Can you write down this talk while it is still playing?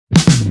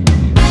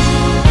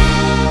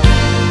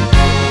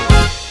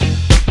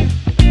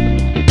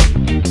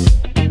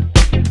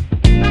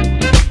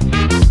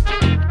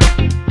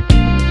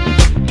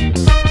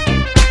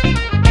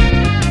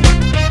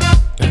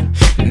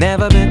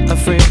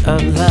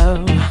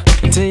love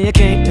until you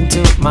came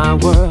into my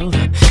world.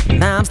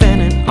 Now I'm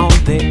standing on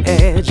the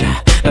edge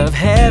of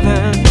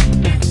heaven.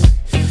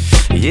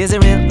 Is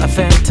it real, a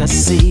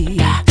fantasy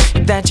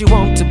that you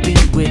want to be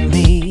with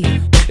me?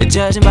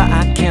 Judging by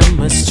our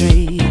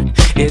chemistry,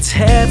 it's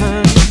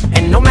heaven.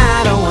 And no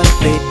matter what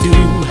they do,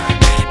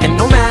 and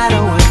no matter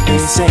what they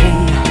say,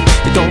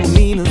 it don't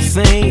mean a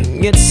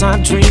thing, it's our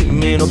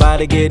dream, ain't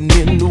nobody getting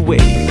in the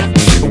way.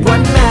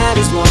 What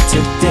matters more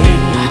today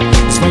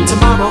is when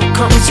tomorrow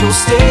comes, you'll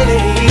stay.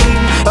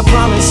 I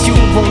promise you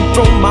won't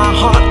throw my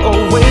heart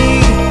away,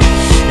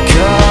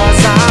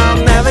 'cause I'll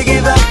never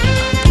give up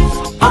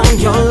on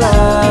your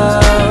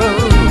love.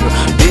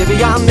 Baby,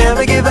 I'll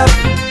never give up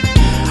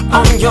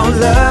on your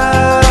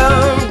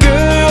love.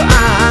 Girl,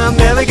 I'll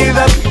never give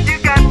up. You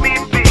got me,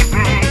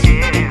 baby,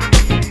 yeah.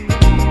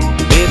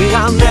 Baby,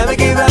 I'll never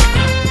give up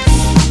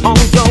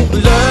on your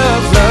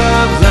love,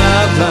 love,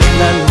 love, love,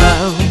 love,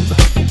 love.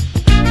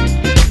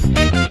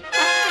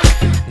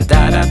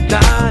 Da da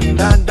da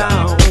da da.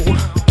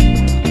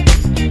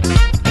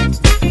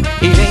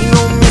 It ain't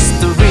no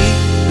mystery,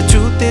 the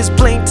truth is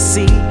plain to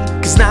see,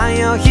 'cause now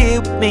you're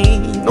here with me.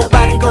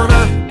 Nobody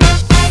gonna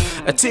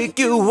take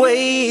you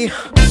away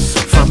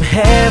from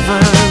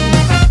heaven,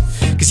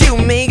 'cause you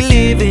make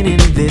living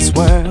in this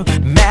world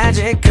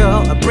magical,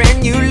 a brand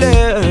new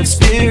love,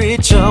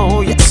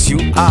 spiritual. Yes, you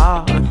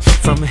are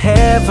from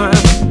heaven.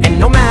 And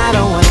no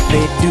matter what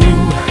they do,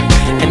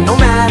 and no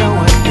matter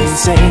what they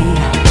say,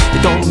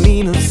 it don't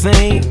mean a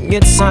thing,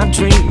 it's our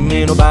dream,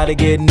 ain't nobody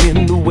getting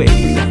in the way.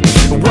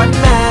 What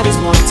matters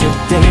more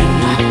today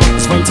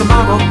is when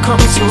tomorrow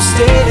comes, you'll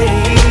stay.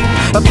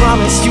 I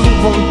promise you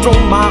won't throw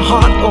my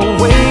heart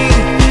away,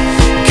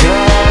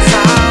 'cause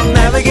I'll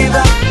never give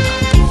up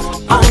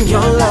on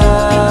your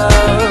love.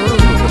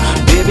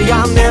 Baby,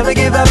 I'll never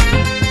give up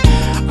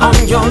on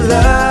your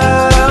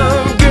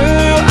love.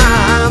 Girl,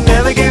 I'll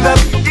never give up.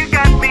 You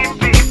got me,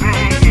 baby,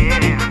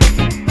 yeah.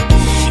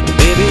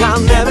 Baby,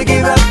 I'll never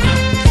give up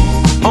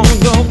on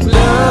your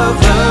love,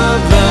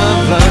 love,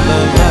 love, love,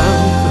 love,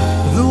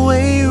 love. The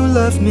way you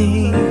love me,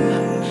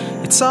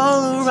 it's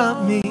all around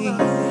me.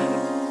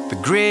 The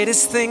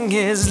greatest thing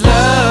is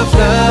love,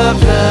 love,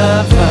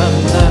 love, love,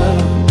 love.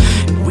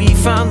 We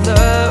found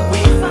love,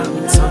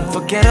 it's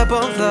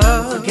unforgettable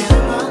love.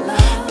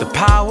 The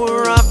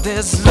power of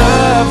this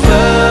love,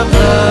 love,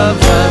 love,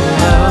 love,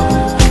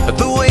 love.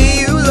 The way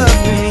you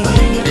love me,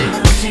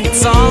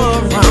 it's all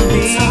around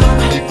me.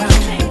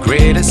 The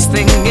greatest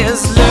thing is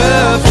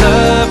love,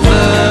 love,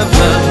 love,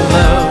 love,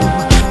 love.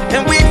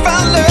 And we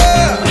found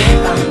love,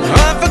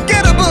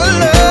 unforgettable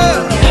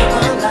love.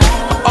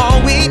 All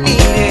we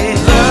need is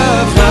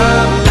love,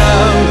 love,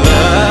 love,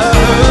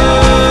 love.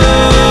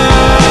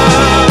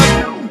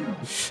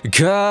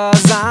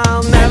 'Cause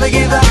I'll never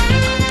give up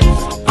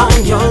on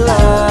your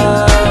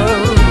love.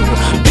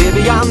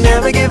 Baby, I'll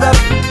never give up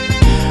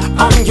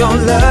on your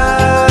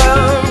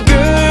love.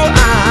 Girl,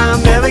 I'll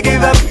never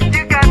give up.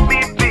 You got me,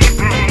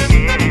 baby,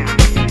 yeah.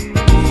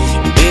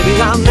 Baby,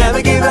 I'll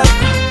never give up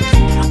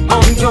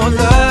on your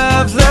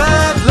love,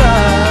 love,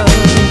 love.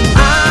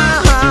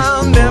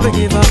 I'll never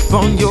give up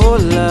on your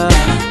love.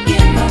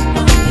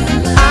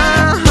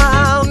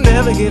 I'll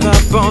never give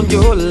up on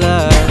your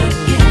love.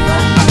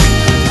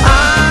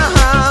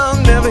 I'll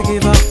never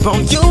give up on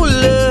your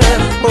love.